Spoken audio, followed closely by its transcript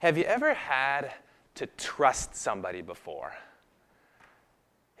Have you ever had to trust somebody before?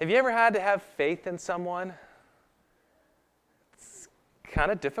 Have you ever had to have faith in someone? It's kind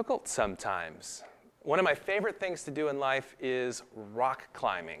of difficult sometimes. One of my favorite things to do in life is rock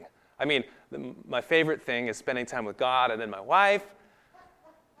climbing. I mean, my favorite thing is spending time with God and then my wife.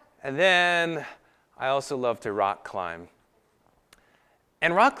 And then I also love to rock climb.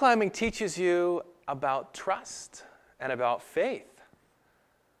 And rock climbing teaches you about trust and about faith.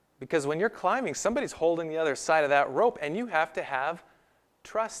 Because when you're climbing, somebody's holding the other side of that rope, and you have to have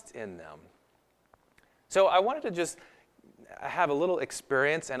trust in them. So I wanted to just have a little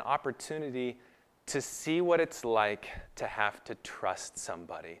experience and opportunity to see what it's like to have to trust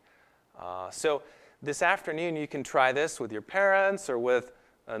somebody. So this afternoon, you can try this with your parents or with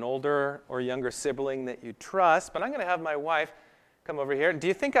an older or younger sibling that you trust. But I'm going to have my wife come over here. Do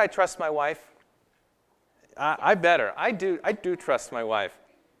you think I trust my wife? I better. I do trust my wife.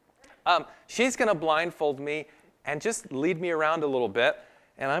 She's going to blindfold me and just lead me around a little bit,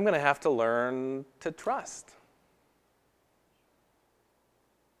 and I'm going to have to learn to trust.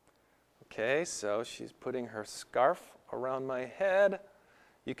 Okay, so she's putting her scarf around my head.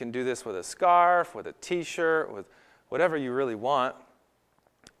 You can do this with a scarf, with a t-shirt, with whatever you really want.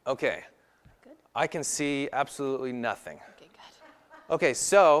 Okay, good. I can see absolutely nothing. Okay, good. Okay,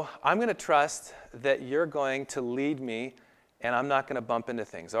 so I'm going to trust that you're going to lead me, and I'm not going to bump into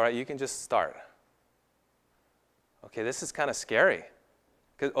things. All right, you can just start. Okay, this is kind of scary.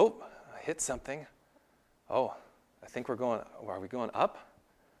 Oh, I hit something. Oh, I think are we going up?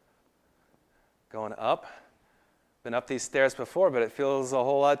 Going up. Been up these stairs before, but it feels a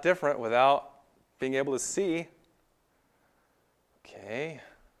whole lot different without being able to see. Okay.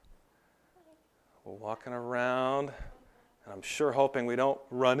 We're walking around, and I'm sure hoping we don't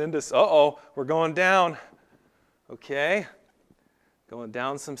run into, uh-oh, we're going down. Okay. Going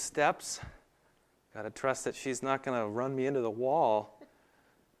down some steps. Got to trust that she's not going to run me into the wall.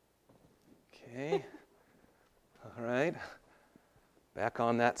 Okay. All right. Back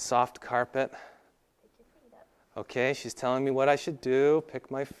on that soft carpet. Okay, she's telling me what I should do. Pick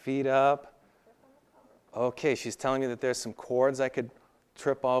my feet up. Okay, she's telling me that there's some cords I could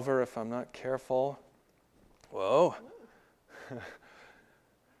trip over if I'm not careful. Whoa.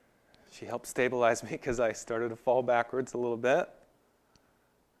 She helped stabilize me because I started to fall backwards a little bit.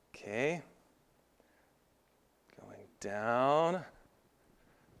 Okay. Going down.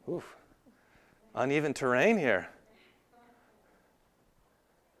 Oof. Uneven terrain here.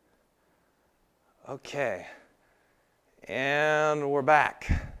 Okay. And we're back.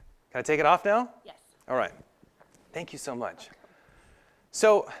 Can I take it off now? Yes. All right. Thank you so much.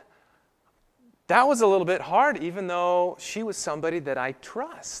 So that was a little bit hard, even though she was somebody that I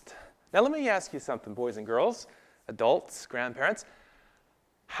trust. Now let me ask you something, boys and girls, adults, grandparents.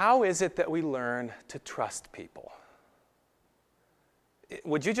 How is it that we learn to trust people?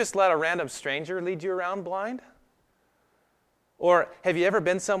 Would you just let a random stranger lead you around blind? Or have you ever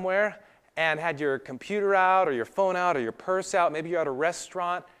been somewhere and had your computer out or your phone out or your purse out? Maybe you're at a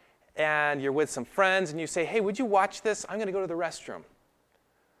restaurant and you're with some friends and you say, hey, would you watch this? I'm going to go to the restroom.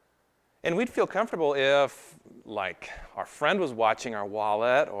 And we'd feel comfortable if, like, our friend was watching our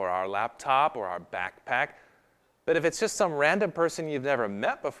wallet or our laptop or our backpack. But if it's just some random person you've never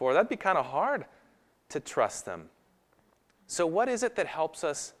met before, that'd be kind of hard to trust them. So what is it that helps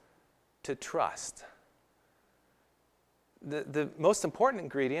us to trust? The most important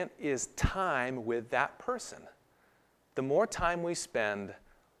ingredient is time with that person. The more time we spend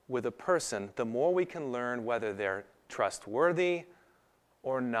with a person, the more we can learn whether they're trustworthy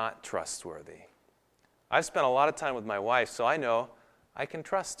or not trustworthy. I've spent a lot of time with my wife, so I know I can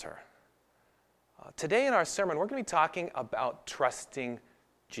trust her. Today in our sermon, we're going to be talking about trusting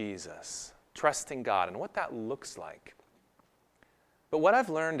Jesus, trusting God, and what that looks like. But what I've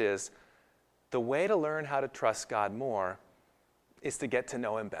learned is the way to learn how to trust God more is to get to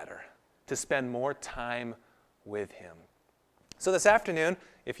know Him better, to spend more time with Him. So this afternoon,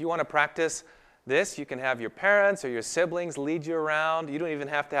 if you want to practice this, you can have your parents or your siblings lead you around. You don't even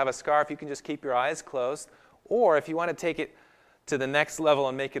have to have a scarf. You can just keep your eyes closed. Or if you want to take it to the next level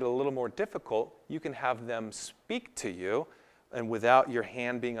and make it a little more difficult, you can have them speak to you and without your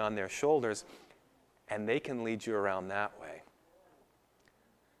hand being on their shoulders, and they can lead you around that way.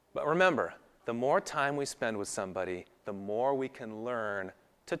 But remember, the more time we spend with somebody, the more we can learn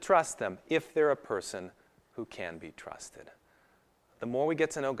to trust them if they're a person who can be trusted. The more we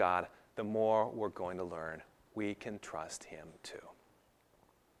get to know God, the more we're going to learn we can trust Him too.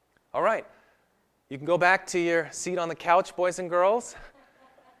 All right. You can go back to your seat on the couch, boys and girls.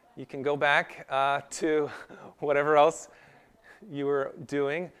 You can go back to whatever else you were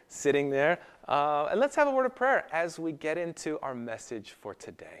doing, sitting there. And let's have a word of prayer as we get into our message for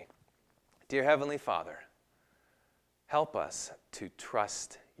today. Dear Heavenly Father, help us to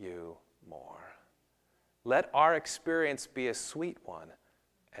trust you more. Let our experience be a sweet one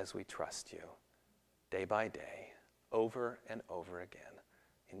as we trust you day by day, over and over again.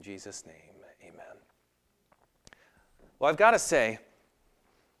 In Jesus' name, amen. Well, I've got to say,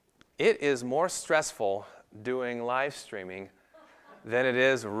 it is more stressful doing live streaming than it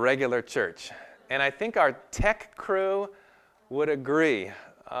is regular church. And I think our tech crew would agree.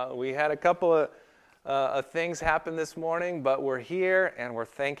 We had a couple of things happen this morning, but we're here and we're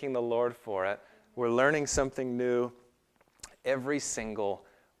thanking the Lord for it. We're learning something new every single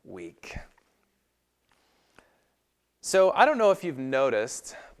week. So I don't know if you've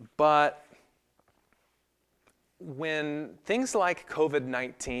noticed, but when things like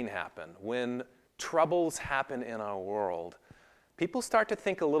COVID-19 happen, when troubles happen in our world, people start to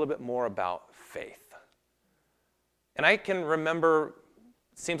think a little bit more about faith. And I can remember,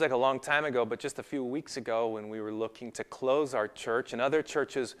 it seems like a long time ago, but just a few weeks ago when we were looking to close our church and other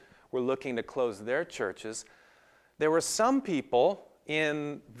churches were looking to close their churches, there were some people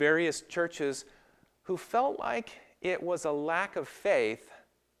in various churches who felt like it was a lack of faith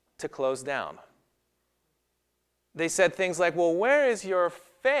to close down. They said things like, well, where is your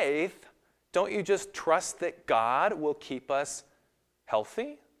faith? Don't you just trust that God will keep us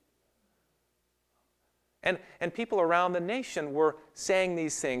healthy? And people around the nation were saying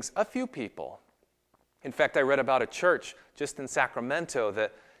these things, a few people. In fact, I read about a church just in Sacramento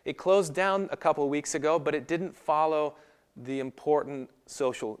that it closed down a couple of weeks ago, but it didn't follow the important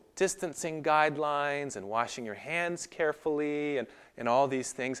social distancing guidelines and washing your hands carefully and all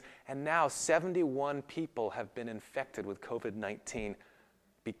these things. And now 71 people have been infected with COVID-19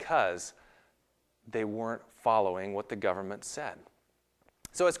 because they weren't following what the government said.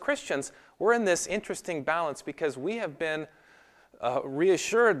 So as Christians, we're in this interesting balance because we have been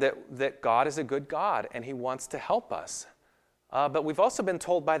reassured that God is a good God and He wants to help us. But we've also been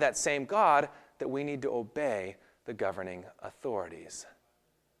told by that same God that we need to obey the governing authorities.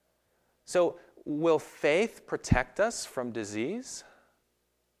 So, will faith protect us from disease?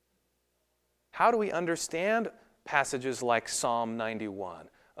 How do we understand passages like Psalm 91,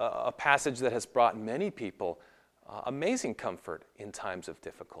 a passage that has brought many people amazing comfort in times of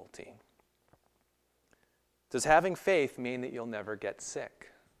difficulty? Does having faith mean that you'll never get sick?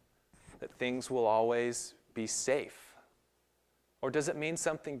 That things will always be safe? Or does it mean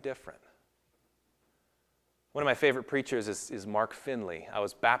something different? One of my favorite preachers is Mark Finley. I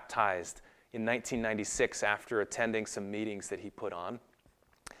was baptized in 1996 after attending some meetings that he put on.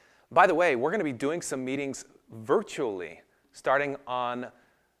 By the way, we're going to be doing some meetings virtually starting on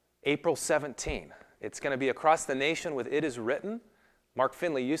April 17. It's going to be across the nation with It Is Written. Mark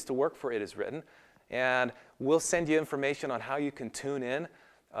Finley used to work for It Is Written. And we'll send you information on how you can tune in.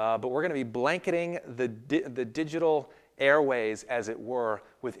 But we're going to be blanketing the digital airways, as it were,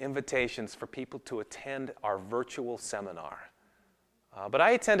 with invitations for people to attend our virtual seminar. But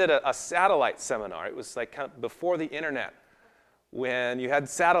I attended a satellite seminar. It was like kind of before the internet, when you had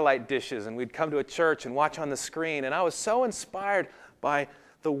satellite dishes and we'd come to a church and watch on the screen. And I was so inspired by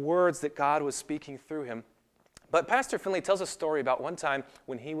the words that God was speaking through him. But Pastor Finley tells a story about one time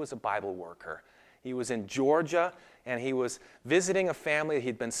when he was a Bible worker. He was in Georgia, and he was visiting a family that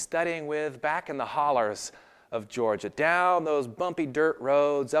he'd been studying with back in the hollers of Georgia, down those bumpy dirt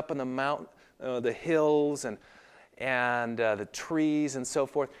roads, up in the mountain, the hills, and the trees and so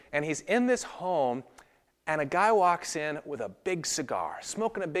forth. And he's in this home, and a guy walks in with a big cigar,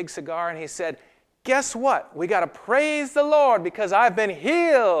 smoking a big cigar, and he said, "Guess what? We got to praise the Lord because I've been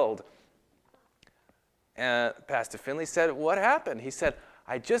healed." And Pastor Finley said, "What happened?" He said,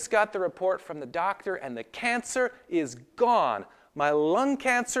 "I just got the report from the doctor, and the cancer is gone. My lung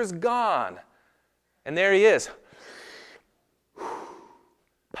cancer's gone." And there he is,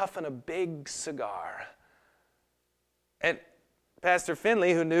 puffing a big cigar. And Pastor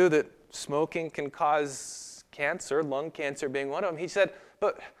Finley, who knew that smoking can cause cancer, lung cancer being one of them, he said,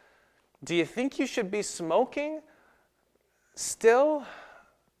 "But do you think you should be smoking still?"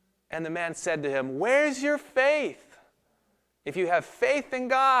 And the man said to him, "Where's your faith? If you have faith in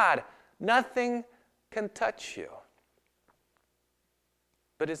God, nothing can touch you."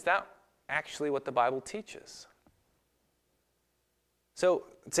 But is that actually what the Bible teaches? So,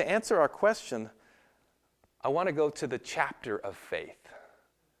 to answer our question, I want to go to the chapter of faith.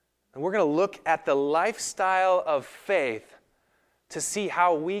 And we're going to look at the lifestyle of faith to see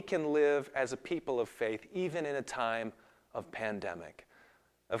how we can live as a people of faith, even in a time of pandemic.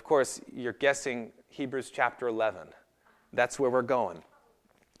 Of course, you're guessing Hebrews chapter 11. That's where we're going.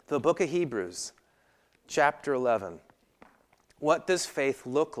 The book of Hebrews, chapter 11. What does faith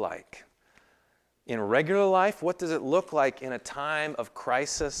look like? In regular life, what does it look like in a time of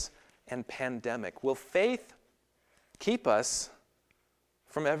crisis and pandemic? Will faith keep us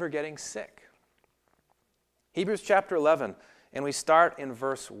from ever getting sick? Hebrews chapter 11, and we start in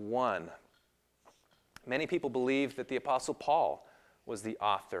verse 1. Many people believe that the Apostle Paul was the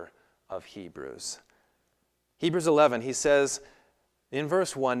author of Hebrews. Hebrews 11, he says in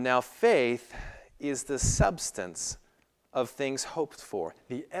verse 1, "Now faith is the substance of things hoped for,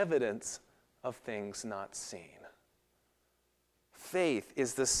 the evidence of things not seen." Faith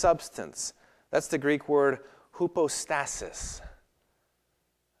is the substance. That's the Greek word hypostasis.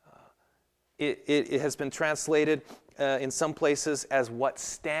 It has been translated in some places as what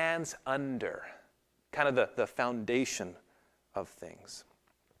stands under, kind of the foundation of things,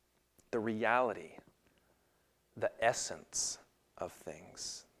 the reality, the essence of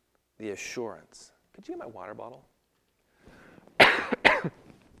things, the assurance. Could you get my water bottle?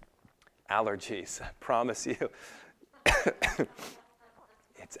 Allergies, I promise you.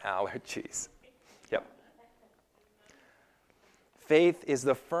 It's allergies. Yep. Faith is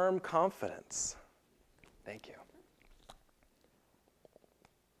the firm confidence. Thank you.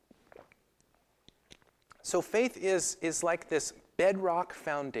 So faith is like this bedrock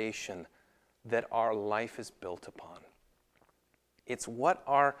foundation that our life is built upon. It's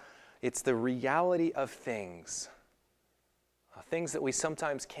the reality of things. Things that we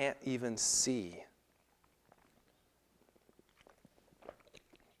sometimes can't even see.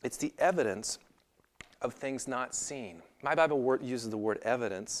 It's the evidence of things not seen. My Bible uses the word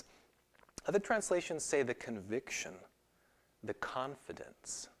evidence. Other translations say the conviction, the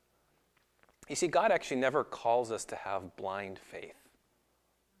confidence. You see, God actually never calls us to have blind faith.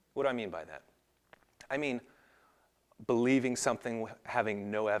 What do I mean by that? I mean believing something having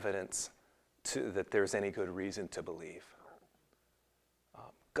no evidence that there's any good reason to believe.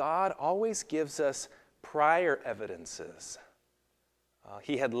 God always gives us prior evidences.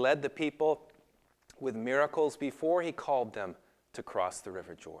 He had led the people with miracles before he called them to cross the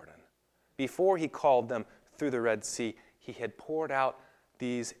River Jordan. Before he called them through the Red Sea, he had poured out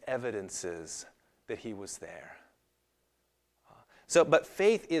these evidences that he was there. But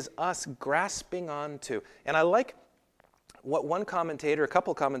faith is us grasping onto, and I like what one commentator, a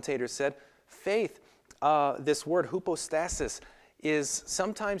couple commentators said, faith, this word hypostasis, is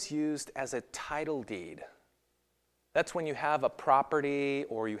sometimes used as a title deed. That's when you have a property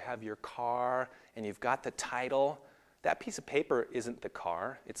or you have your car and you've got the title. That piece of paper isn't the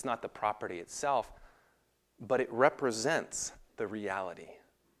car. It's not the property itself, but it represents the reality.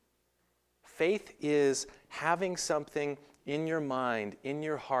 Faith is having something in your mind, in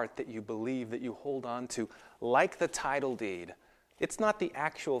your heart that you believe, that you hold on to, like the title deed. It's not the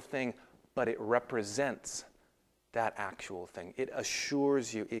actual thing, but it represents that actual thing. It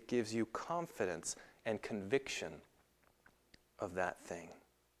assures you, it gives you confidence and conviction of that thing.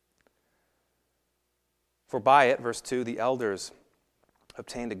 For by it, verse 2, the elders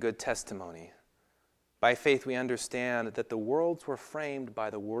obtained a good testimony. By faith we understand that the worlds were framed by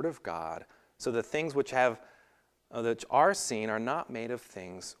the word of God, so the things which are seen are not made of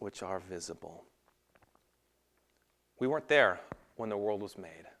things which are visible. We weren't there when the world was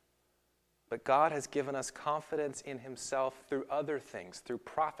made. But God has given us confidence in himself through other things, through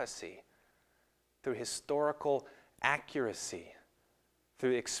prophecy, through historical accuracy,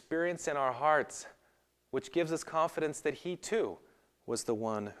 through experience in our hearts, which gives us confidence that he too was the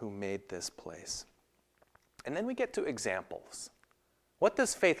one who made this place. And then we get to examples. What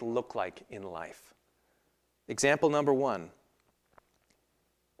does faith look like in life? Example number 1,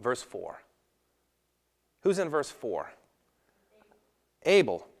 verse 4. Who's in verse 4?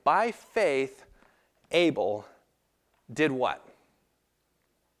 Abel. By faith, Abel did what?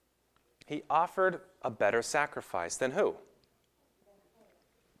 He offered a better sacrifice than who?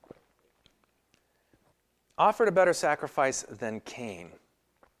 Offered a better sacrifice than Cain.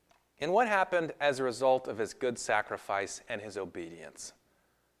 And what happened as a result of his good sacrifice and his obedience?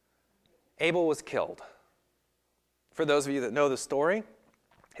 Abel was killed. For those of you that know the story,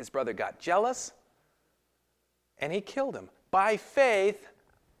 his brother got jealous and he killed him. By faith,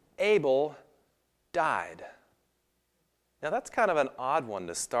 Abel died. Now that's kind of an odd one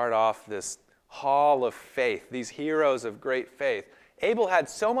to start off this hall of faith, these heroes of great faith. Abel had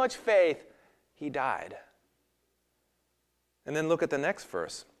so much faith, he died. And then look at the next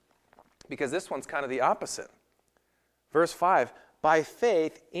verse, because this one's kind of the opposite. Verse 5, by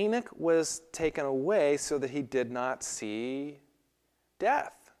faith Enoch was taken away so that he did not see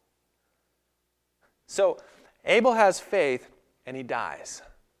death. So Abel has faith and he dies.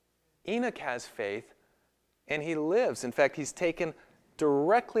 Enoch has faith and he lives. In fact, he's taken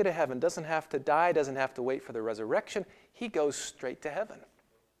directly to heaven, doesn't have to die, doesn't have to wait for the resurrection. He goes straight to heaven.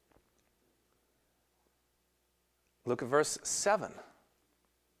 Look at verse 7.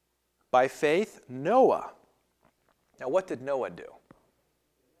 By faith, Noah. Now, what did Noah do?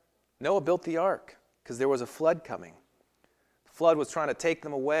 Noah built the ark because there was a flood coming. The flood was trying to take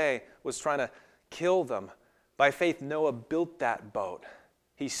them away, was trying to kill them. By faith, Noah built that boat.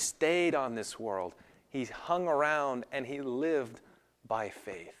 He stayed on this world. He hung around and he lived by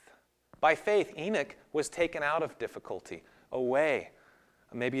faith. By faith, Enoch was taken out of difficulty, away.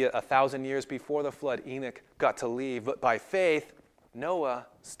 Maybe 1,000 years before the flood, Enoch got to leave. But by faith, Noah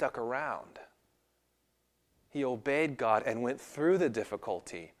stuck around. He obeyed God and went through the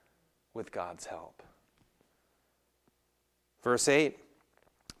difficulty with God's help. Verse 8,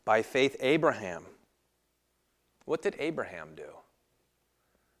 by faith, Abraham. What did Abraham do?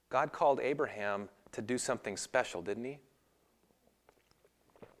 God called Abraham to do something special, didn't he?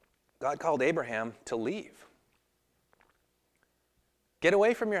 God called Abraham to leave. Get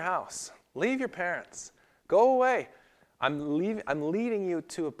away from your house. Leave your parents. Go away. I'm leading you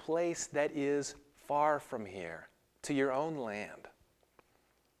to a place that is far from here, to your own land.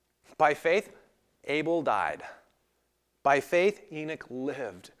 By faith, Abel died. By faith, Enoch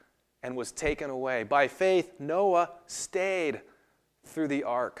lived and was taken away. By faith, Noah stayed through the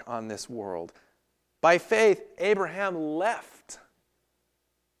ark on this world. By faith, Abraham left.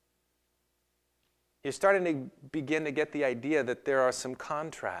 You're starting to begin to get the idea that there are some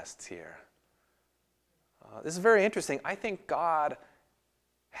contrasts here. This is very interesting. I think God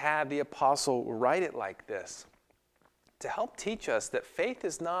had the apostle write it like this to help teach us that faith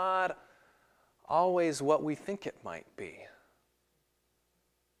is not always what we think it might be.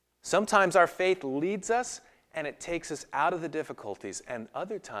 Sometimes our faith leads us and it takes us out of the difficulties, and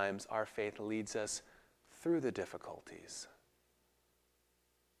other times our faith leads us through the difficulties.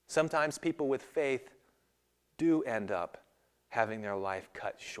 Sometimes people with faith do end up having their life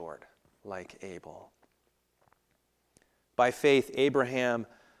cut short, like Abel. By faith, Abraham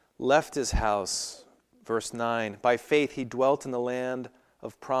left his house. Verse 9, by faith he dwelt in the land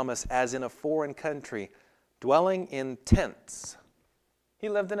of promise as in a foreign country, dwelling in tents. He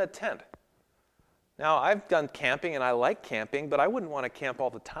lived in a tent. Now, I've done camping and I like camping, but I wouldn't want to camp all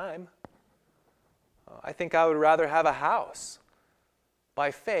the time. I think I would rather have a house. By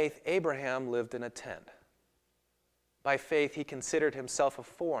faith, Abraham lived in a tent. By faith, he considered himself a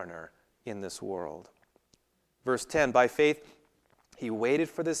foreigner in this world. Verse 10, by faith, he waited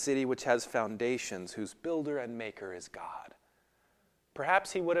for the city which has foundations, whose builder and maker is God.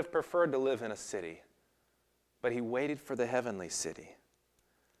 Perhaps he would have preferred to live in a city, but he waited for the heavenly city.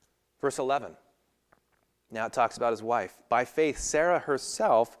 Verse 11, now it talks about his wife. By faith, Sarah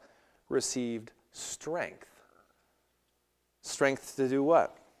herself received strength. Strength to do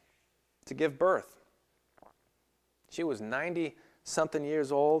what? To give birth. She was 90-something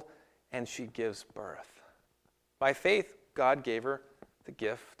years old, and she gives birth. By faith, God gave her the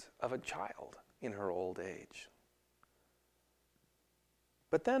gift of a child in her old age.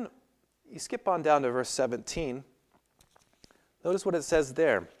 But then you skip on down to verse 17. Notice what it says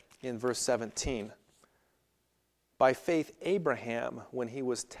there in verse 17. By faith, Abraham, when he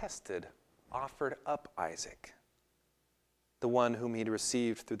was tested, offered up Isaac, the one whom he'd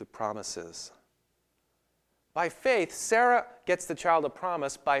received through the promises. By faith, Sarah gets the child of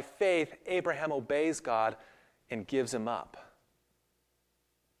promise. By faith, Abraham obeys God and gives him up.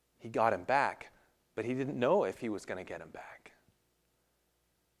 He got him back, but he didn't know if he was going to get him back.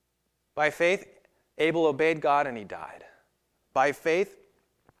 By faith, Abel obeyed God and he died. By faith,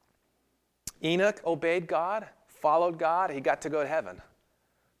 Enoch obeyed God, followed God, he got to go to heaven.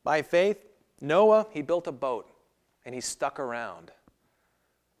 By faith, Noah, he built a boat and he stuck around.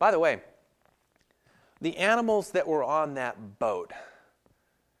 By the way, the animals that were on that boat,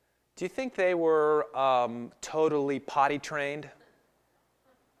 do you think they were totally potty trained?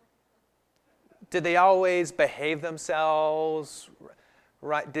 Did they always behave themselves?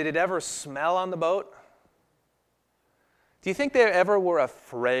 Right? Did it ever smell on the boat? Do you think they ever were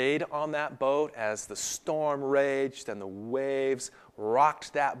afraid on that boat as the storm raged and the waves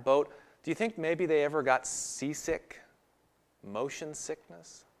rocked that boat? Do you think maybe they ever got seasick, motion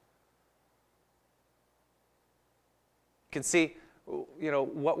sickness? You can see,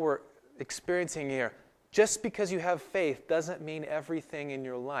 what we're experiencing here. Just because you have faith doesn't mean everything in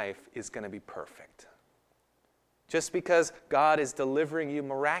your life is going to be perfect. Just because God is delivering you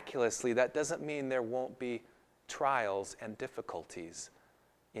miraculously, that doesn't mean there won't be trials and difficulties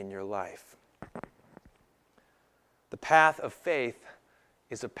in your life. The path of faith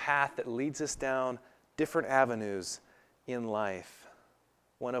is a path that leads us down different avenues in life.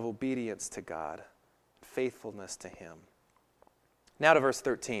 One of obedience to God, faithfulness to Him. Now to verse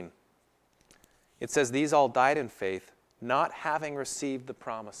 13. It says, these all died in faith, not having received the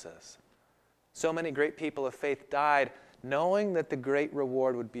promises. So many great people of faith died knowing that the great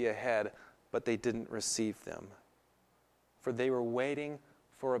reward would be ahead, but they didn't receive them. For they were waiting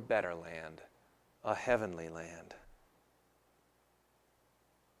for a better land, a heavenly land.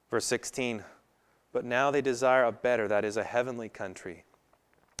 Verse 16, but now they desire a better, that is, a heavenly country.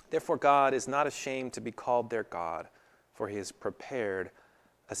 Therefore God is not ashamed to be called their God, for He has prepared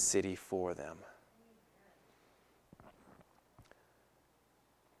a city for them.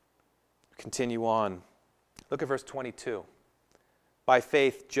 Continue on. Look at verse 22. By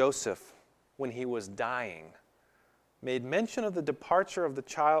faith, Joseph, when he was dying, made mention of the departure of the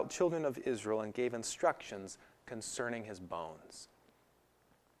children of Israel and gave instructions concerning his bones.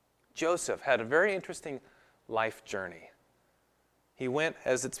 Joseph had a very interesting life journey. He went,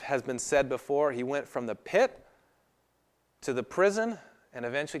 as it has been said before, he went from the pit to the prison and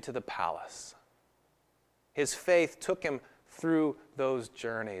eventually to the palace. His faith took him through those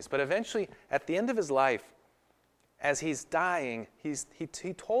journeys. But eventually, at the end of his life, as he's dying,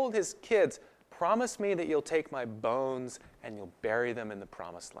 he told his kids, promise me that you'll take my bones and you'll bury them in the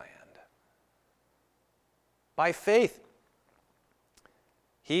promised land. By faith,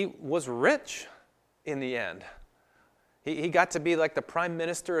 he was rich in the end. He got to be like the prime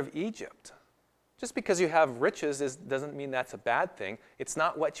minister of Egypt. Just because you have riches doesn't mean that's a bad thing. It's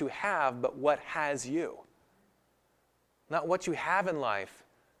not what you have, but what has you. Not what you have in life,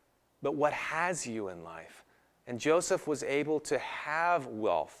 but what has you in life. And Joseph was able to have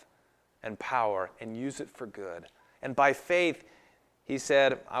wealth and power and use it for good. And by faith, he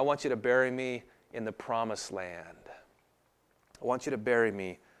said, I want you to bury me in the promised land. I want you to bury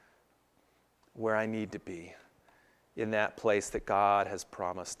me where I need to be, in that place that God has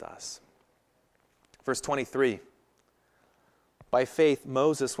promised us. Verse 23. By faith,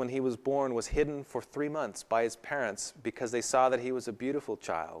 Moses, when he was born, was hidden for 3 months by his parents because they saw that he was a beautiful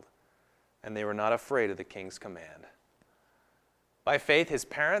child, and they were not afraid of the king's command. By faith, his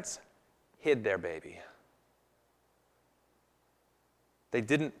parents hid their baby. They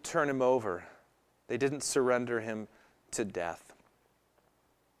didn't turn him over. They didn't surrender him to death.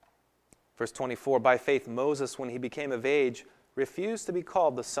 Verse 24, by faith, Moses, when he became of age, refused to be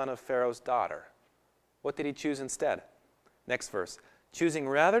called the son of Pharaoh's daughter. What did he choose instead? Next verse, choosing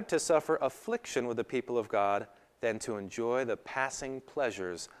rather to suffer affliction with the people of God than to enjoy the passing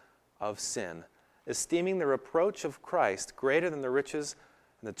pleasures of sin, esteeming the reproach of Christ greater than the riches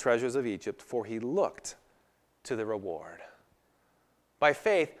and the treasures of Egypt, for he looked to the reward. By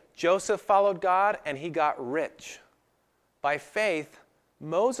faith, Joseph followed God and he got rich. By faith,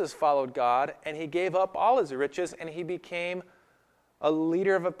 Moses followed God and he gave up all his riches and he became a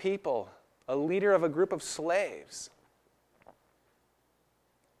leader of a people, a leader of a group of slaves.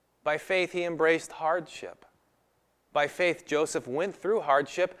 By faith, he embraced hardship. By faith, Joseph went through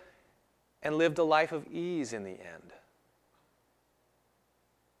hardship and lived a life of ease in the end.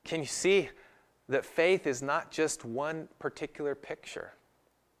 Can you see that faith is not just one particular picture?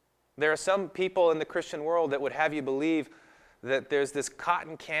 There are some people in the Christian world that would have you believe that there's this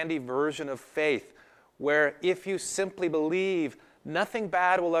cotton candy version of faith where if you simply believe, nothing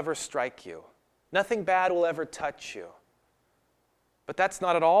bad will ever strike you. Nothing bad will ever touch you. But that's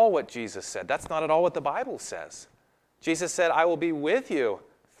not at all what Jesus said. That's not at all what the Bible says. Jesus said, I will be with you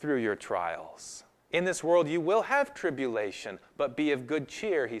through your trials. In this world you will have tribulation, but be of good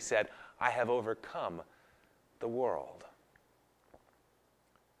cheer, he said, I have overcome the world.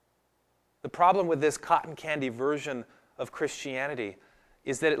 The problem with this cotton candy version of Christianity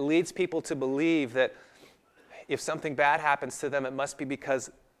is that it leads people to believe that if something bad happens to them, it must be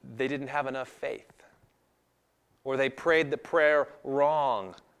because they didn't have enough faith. Or they prayed the prayer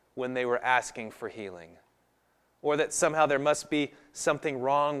wrong when they were asking for healing. Or that somehow there must be something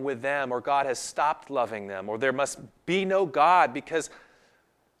wrong with them, or God has stopped loving them, or there must be no God because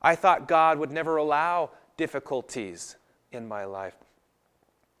I thought God would never allow difficulties in my life.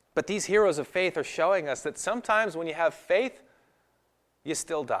 But these heroes of faith are showing us that sometimes when you have faith, you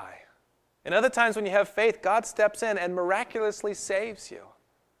still die. And other times when you have faith, God steps in and miraculously saves you.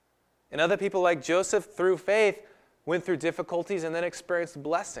 And other people like Joseph, through faith, went through difficulties and then experienced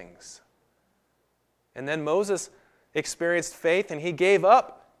blessings. And then Moses experienced faith and he gave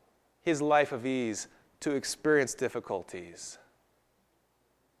up his life of ease to experience difficulties.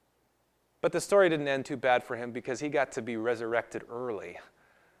 But the story didn't end too bad for him because he got to be resurrected early,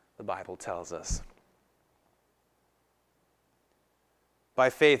 the Bible tells us. By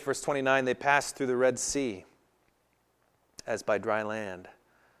faith, verse 29, they passed through the Red Sea as by dry land,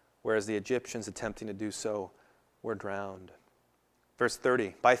 whereas the Egyptians attempting to do so were drowned. Verse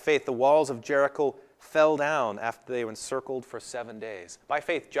 30, by faith the walls of Jericho fell down after they were encircled for 7 days. By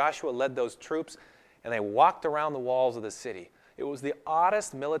faith, Joshua led those troops, and they walked around the walls of the city. It was the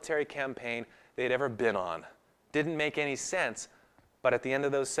oddest military campaign they'd ever been on. Didn't make any sense, but at the end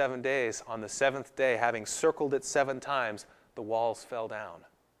of those 7 days, on the seventh day, having circled it 7 times, the walls fell down.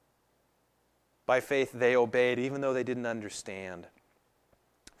 By faith, they obeyed, even though they didn't understand.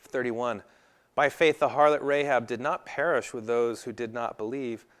 31, by faith, the harlot Rahab did not perish with those who did not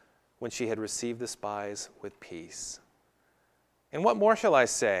believe when she had received the spies with peace. And what more shall I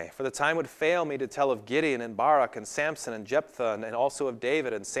say? For the time would fail me to tell of Gideon and Barak and Samson and Jephthah, and also of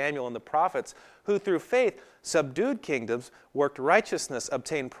David and Samuel and the prophets, who through faith subdued kingdoms, worked righteousness,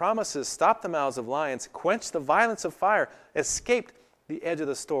 obtained promises, stopped the mouths of lions, quenched the violence of fire, escaped the edge of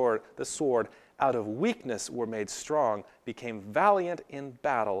the sword, out of weakness were made strong, became valiant in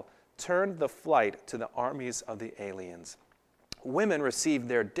battle, turned the flight to the armies of the aliens. Women received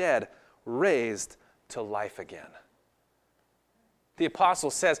their dead raised to life again. The apostle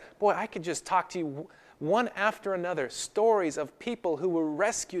says, boy, I could just talk to you one after another, stories of people who were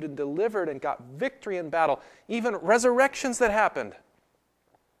rescued and delivered and got victory in battle, even resurrections that happened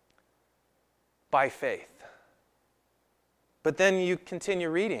by faith. But then you continue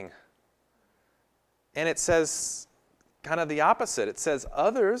reading, and it says kind of the opposite. It says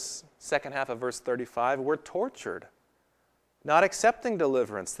others, second half of verse 35, were tortured, not accepting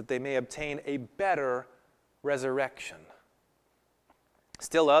deliverance, that they may obtain a better resurrection.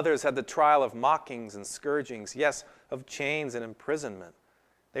 Still others had the trial of mockings and scourgings, yes, of chains and imprisonment.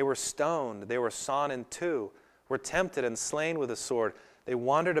 They were stoned, they were sawn in two, were tempted and slain with a sword. They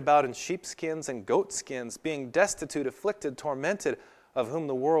wandered about in sheepskins and goatskins, being destitute, afflicted, tormented, of whom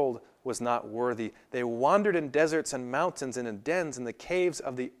the world was not worthy. They wandered in deserts and mountains and in dens in the caves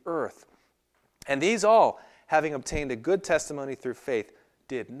of the earth. And these all, having obtained a good testimony through faith,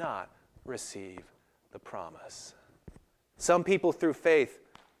 did not receive the promise. Some people through faith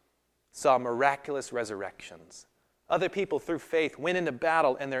saw miraculous resurrections. Other people through faith went into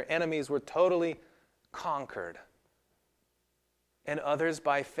battle and their enemies were totally conquered. And others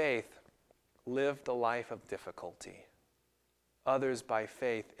by faith lived a life of difficulty. Others by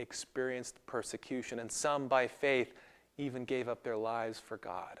faith experienced persecution, and some by faith even gave up their lives for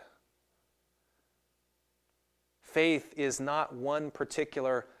God. Faith is not one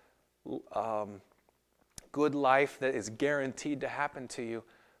particular good life that is guaranteed to happen to you.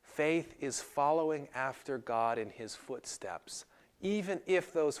 Faith is following after God in His footsteps, even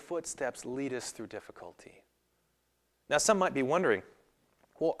if those footsteps lead us through difficulty. Now, some might be wondering,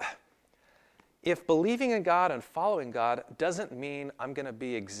 well, if believing in God and following God doesn't mean I'm going to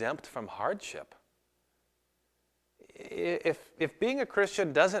be exempt from hardship, if being a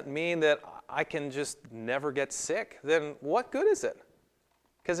Christian doesn't mean that I can just never get sick, then what good is it?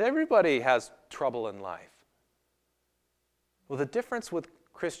 Because everybody has trouble in life. Well, the difference with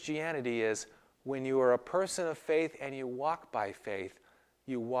Christianity is when you are a person of faith and you walk by faith,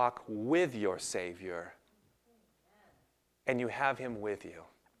 you walk with your Savior and you have Him with you.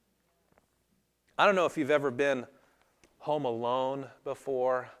 I don't know if you've ever been home alone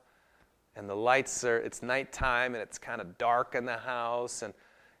before and the lights are, it's nighttime and it's kind of dark in the house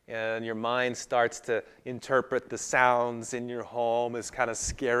and your mind starts to interpret the sounds in your home as kind of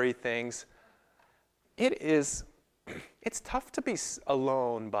scary things. It's tough to be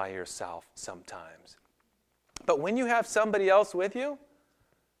alone by yourself sometimes. But when you have somebody else with you,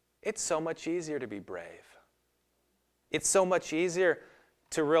 it's so much easier to be brave. It's so much easier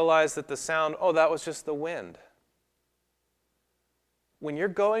to realize that the sound, oh, that was just the wind. When you're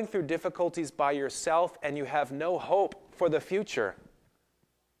going through difficulties by yourself and you have no hope for the future,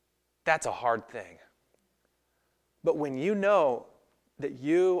 that's a hard thing. But when you know that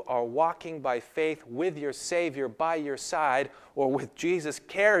you are walking by faith with your Savior by your side, or with Jesus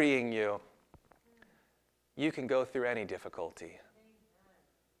carrying you, you can go through any difficulty.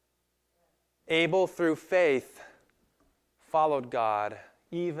 Abel, through faith, followed God,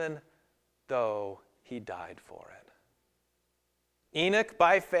 even though he died for it. Enoch,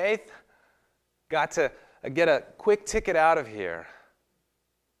 by faith, got to get a quick ticket out of here.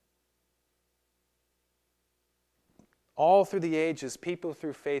 All through the ages, people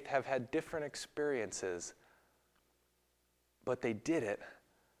through faith have had different experiences, but they did it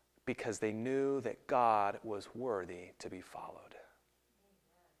because they knew that God was worthy to be followed.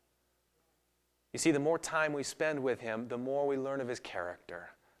 You see, the more time we spend with Him, the more we learn of His character,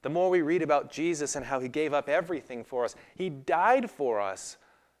 The more we read about Jesus and how he gave up everything for us, he died for us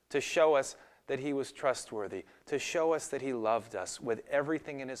to show us that he was trustworthy, to show us that he loved us with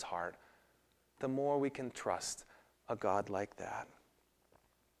everything in his heart, the more we can trust a God like that.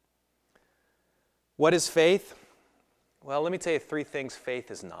 What is faith? Well, let me tell you 3 things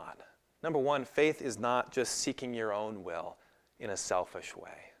faith is not. Number 1, faith is not just seeking your own will in a selfish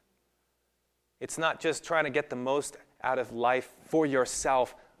way. It's not just trying to get the most out of life for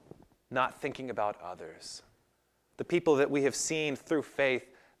yourself, not thinking about others. The people that we have seen through faith,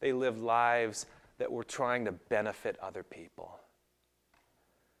 they lived lives that were trying to benefit other people.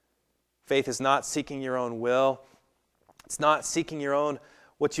 Faith is not seeking your own will. It's not seeking your own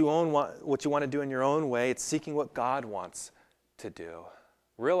what you want to do in your own way. It's seeking what God wants to do.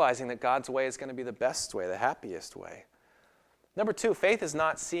 Realizing that God's way is going to be the best way, the happiest way. Number 2, faith is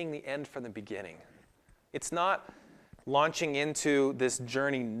not seeing the end from the beginning. It's not launching into this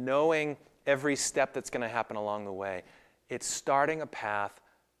journey knowing every step that's going to happen along the way. It's starting a path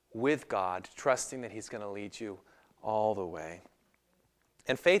with God, trusting that he's going to lead you all the way.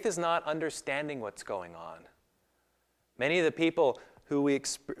 And faith is not understanding what's going on. Many of the people who we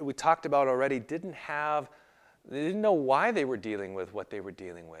talked about already didn't know why they were dealing with what they were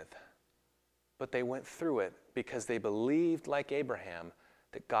dealing with. But they went through it because they believed, like Abraham,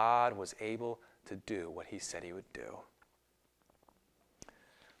 that God was able to do what he said he would do.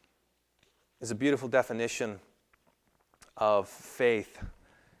 There's a beautiful definition of faith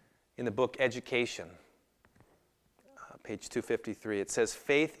in the book Education, page 253. It says,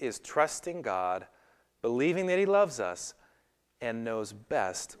 faith is trusting God, believing that he loves us, and knows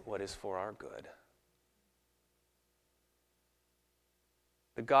best what is for our good.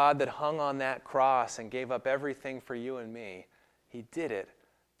 The God that hung on that cross and gave up everything for you and me, he did it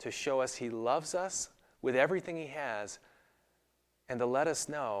to show us he loves us with everything he has and to let us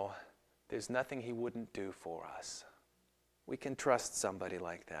know there's nothing he wouldn't do for us. We can trust somebody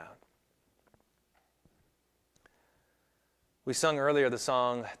like that. We sung earlier the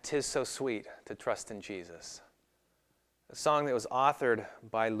song, "'Tis So Sweet to Trust in Jesus," a song that was authored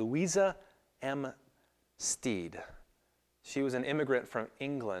by Louisa M. Steed. She was an immigrant from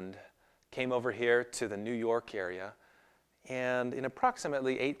England, came over here to the New York area, and in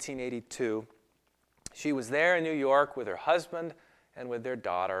approximately 1882, she was there in New York with her husband and with their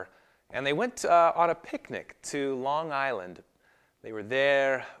daughter, and they went on a picnic to Long Island. They were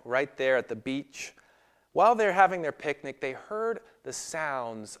there, right there at the beach. While they're having their picnic, they heard the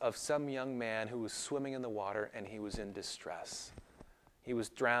sounds of some young man who was swimming in the water, and he was in distress. He was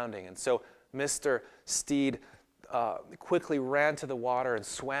drowning, and so Mr. Steed quickly ran to the water and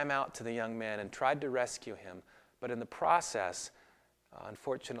swam out to the young man and tried to rescue him. But in the process,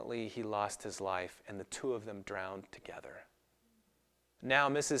 unfortunately, he lost his life, and the two of them drowned together. Now,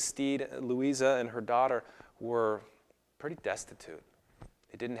 Mrs. Steed, Louisa, and her daughter were pretty destitute.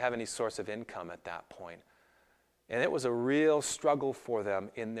 They didn't have any source of income at that point. And it was a real struggle for them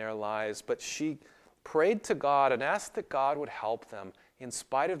in their lives. But she prayed to God and asked that God would help them in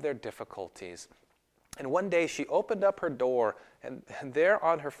spite of their difficulties. And one day she opened up her door, and there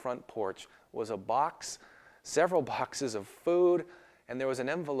on her front porch was a box, several boxes of food, and there was an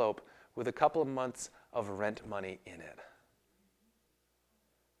envelope with a couple of months of rent money in it.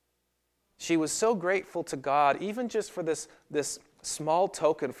 She was so grateful to God, even just for this small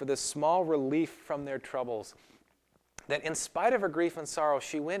token, for this small relief from their troubles, that in spite of her grief and sorrow,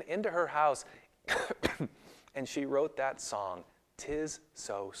 she went into her house and she wrote that song, "'Tis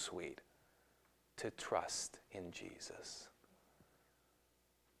So Sweet to Trust in Jesus."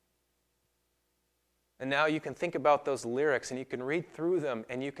 And now you can think about those lyrics and you can read through them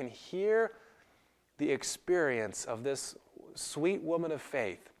and you can hear the experience of this sweet woman of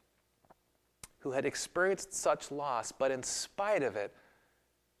faith who had experienced such loss, but in spite of it,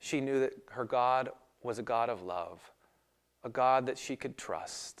 she knew that her God was a God of love, a God that she could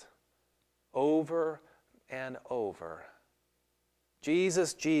trust over and over.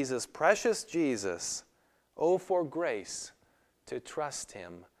 Jesus, Jesus, precious Jesus, oh, for grace to trust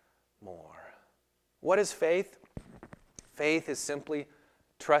him more. What is faith? Faith is simply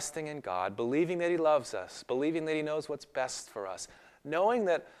trusting in God, believing that he loves us, believing that he knows what's best for us, knowing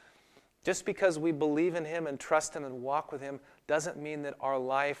that just because we believe in him and trust him and walk with him doesn't mean that our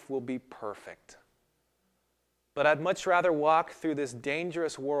life will be perfect. But I'd much rather walk through this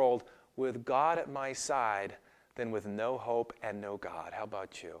dangerous world with God at my side than with no hope and no God. How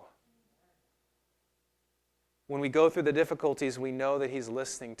about you? When we go through the difficulties, we know that he's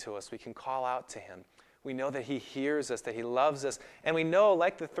listening to us. We can call out to him. We know that he hears us, that he loves us. And we know,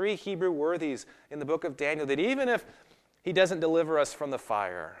 like the 3 Hebrew worthies in the book of Daniel, that even if He doesn't deliver us from the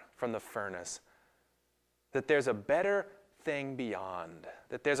fire, from the furnace. That there's a better thing beyond,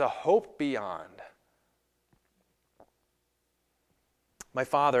 that there's a hope beyond. My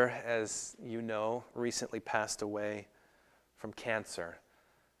father, as you know, recently passed away from cancer.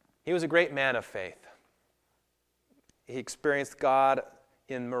 He was a great man of faith. He experienced God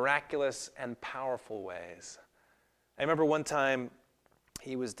in miraculous and powerful ways. I remember one time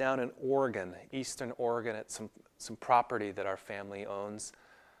he was down in Oregon, eastern Oregon, at some property that our family owns.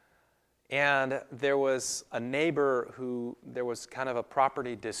 And there was a neighbor there was kind of a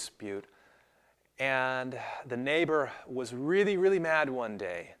property dispute. And the neighbor was really, really mad one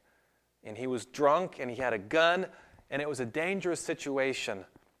day. And he was drunk and he had a gun, and it was a dangerous situation.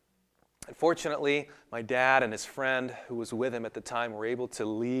 Unfortunately, my dad and his friend who was with him at the time were able to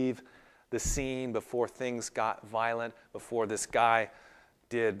leave the scene before things got violent, before this guy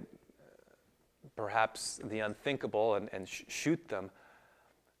did perhaps the unthinkable and shoot them.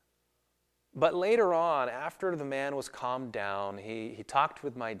 But later on, after the man was calmed down, he talked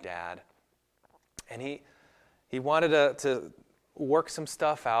with my dad, and he wanted to work some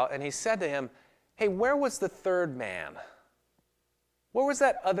stuff out, and he said to him, "Hey, where was the third man? Where was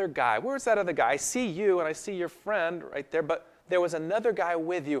that other guy? Where was that other guy? I see you and I see your friend right there, but there was another guy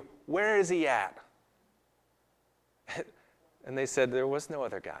with you. Where is he at?" And they said, "There was no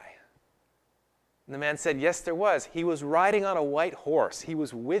other guy." And the man said, "Yes, there was. He was riding on a white horse. He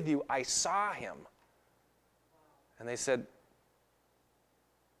was with you. I saw him." And they said,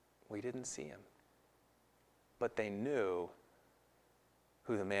 "We didn't see him." But they knew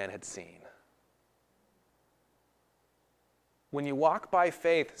who the man had seen. When you walk by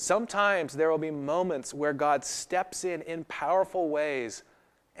faith, sometimes there will be moments where God steps in powerful ways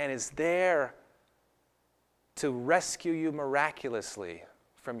and is there to rescue you miraculously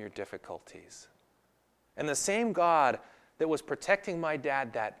from your difficulties. And the same God that was protecting my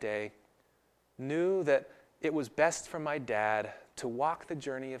dad that day knew that it was best for my dad to walk the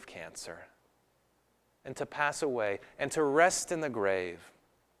journey of cancer and to pass away and to rest in the grave.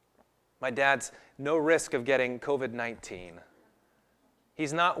 My dad's no risk of getting COVID-19.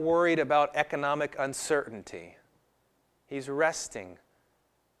 He's not worried about economic uncertainty. He's resting.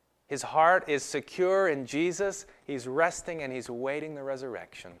 His heart is secure in Jesus. He's resting and he's awaiting the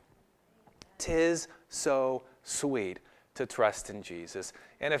resurrection. 'Tis so sweet to trust in Jesus.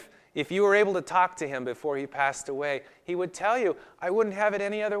 And if you were able to talk to him before he passed away, he would tell you, "I wouldn't have it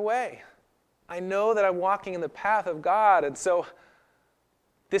any other way. I know that I'm walking in the path of God, and so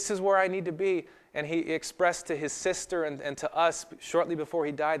this is where I need to be." And he expressed to his sister and to us shortly before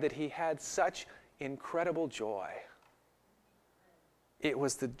he died that he had such incredible joy. It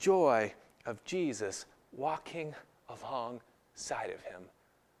was the joy of Jesus walking alongside of him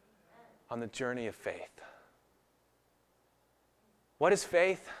on the journey of faith. What is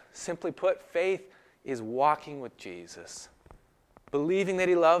faith? Simply put, faith is walking with Jesus, believing that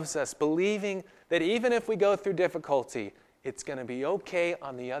he loves us, believing that even if we go through difficulty, it's going to be okay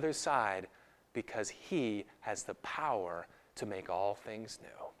on the other side, because he has the power to make all things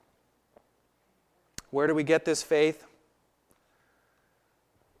new. Where do we get this faith?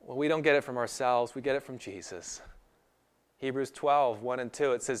 Well, we don't get it from ourselves. We get it from Jesus. Hebrews 12, 1 and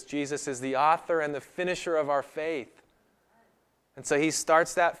 2, it says, Jesus is the author and the finisher of our faith. And so he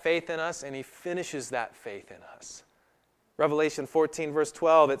starts that faith in us and he finishes that faith in us. Revelation 14, verse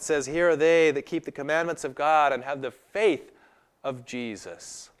 12, it says, "Here are they that keep the commandments of God and have the faith of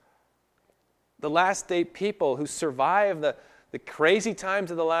Jesus." The last day people who survive the crazy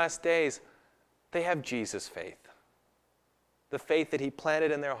times of the last days, they have Jesus' faith. The faith that he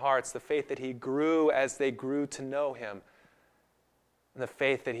planted in their hearts, the faith that he grew as they grew to know him, and the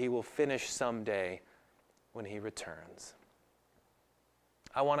faith that he will finish someday when he returns.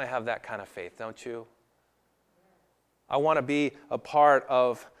 I want to have that kind of faith, don't you? I want to be a part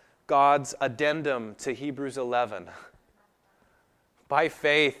of God's addendum to Hebrews 11. By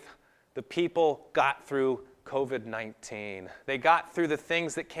faith, the people got through COVID-19. They got through the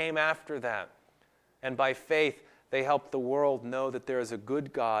things that came after that. And by faith, they helped the world know that there is a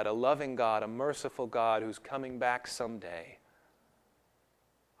good God, a loving God, a merciful God who's coming back someday.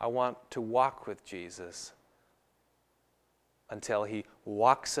 I want to walk with Jesus until he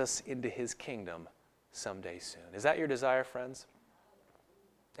walks us into his kingdom someday soon. Is that your desire, friends?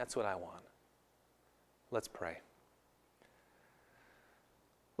 That's what I want. Let's pray.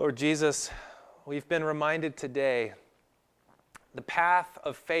 Lord Jesus, we've been reminded today the path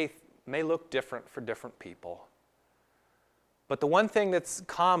of faith may look different for different people. But the one thing that's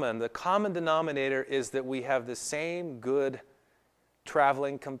common, the common denominator, is that we have the same good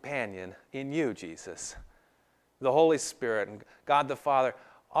traveling companion in you, Jesus. the Holy Spirit, and God the Father,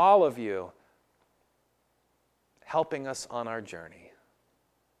 all of you helping us on our journey.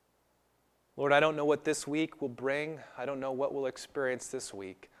 Lord, I don't know what this week will bring. I don't know what we'll experience this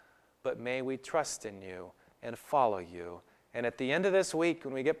week, but may we trust in you and follow you. And at the end of this week,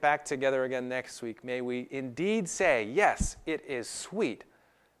 when we get back together again next week, may we indeed say, yes, it is sweet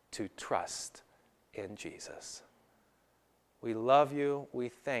to trust in Jesus. We love you, we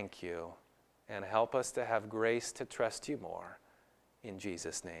thank you, and help us to have grace to trust you more. In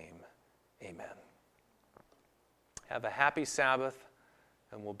Jesus' name, amen. Have a happy Sabbath,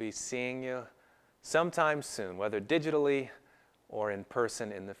 and we'll be seeing you sometime soon, whether digitally or in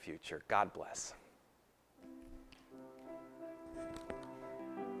person in the future. God bless.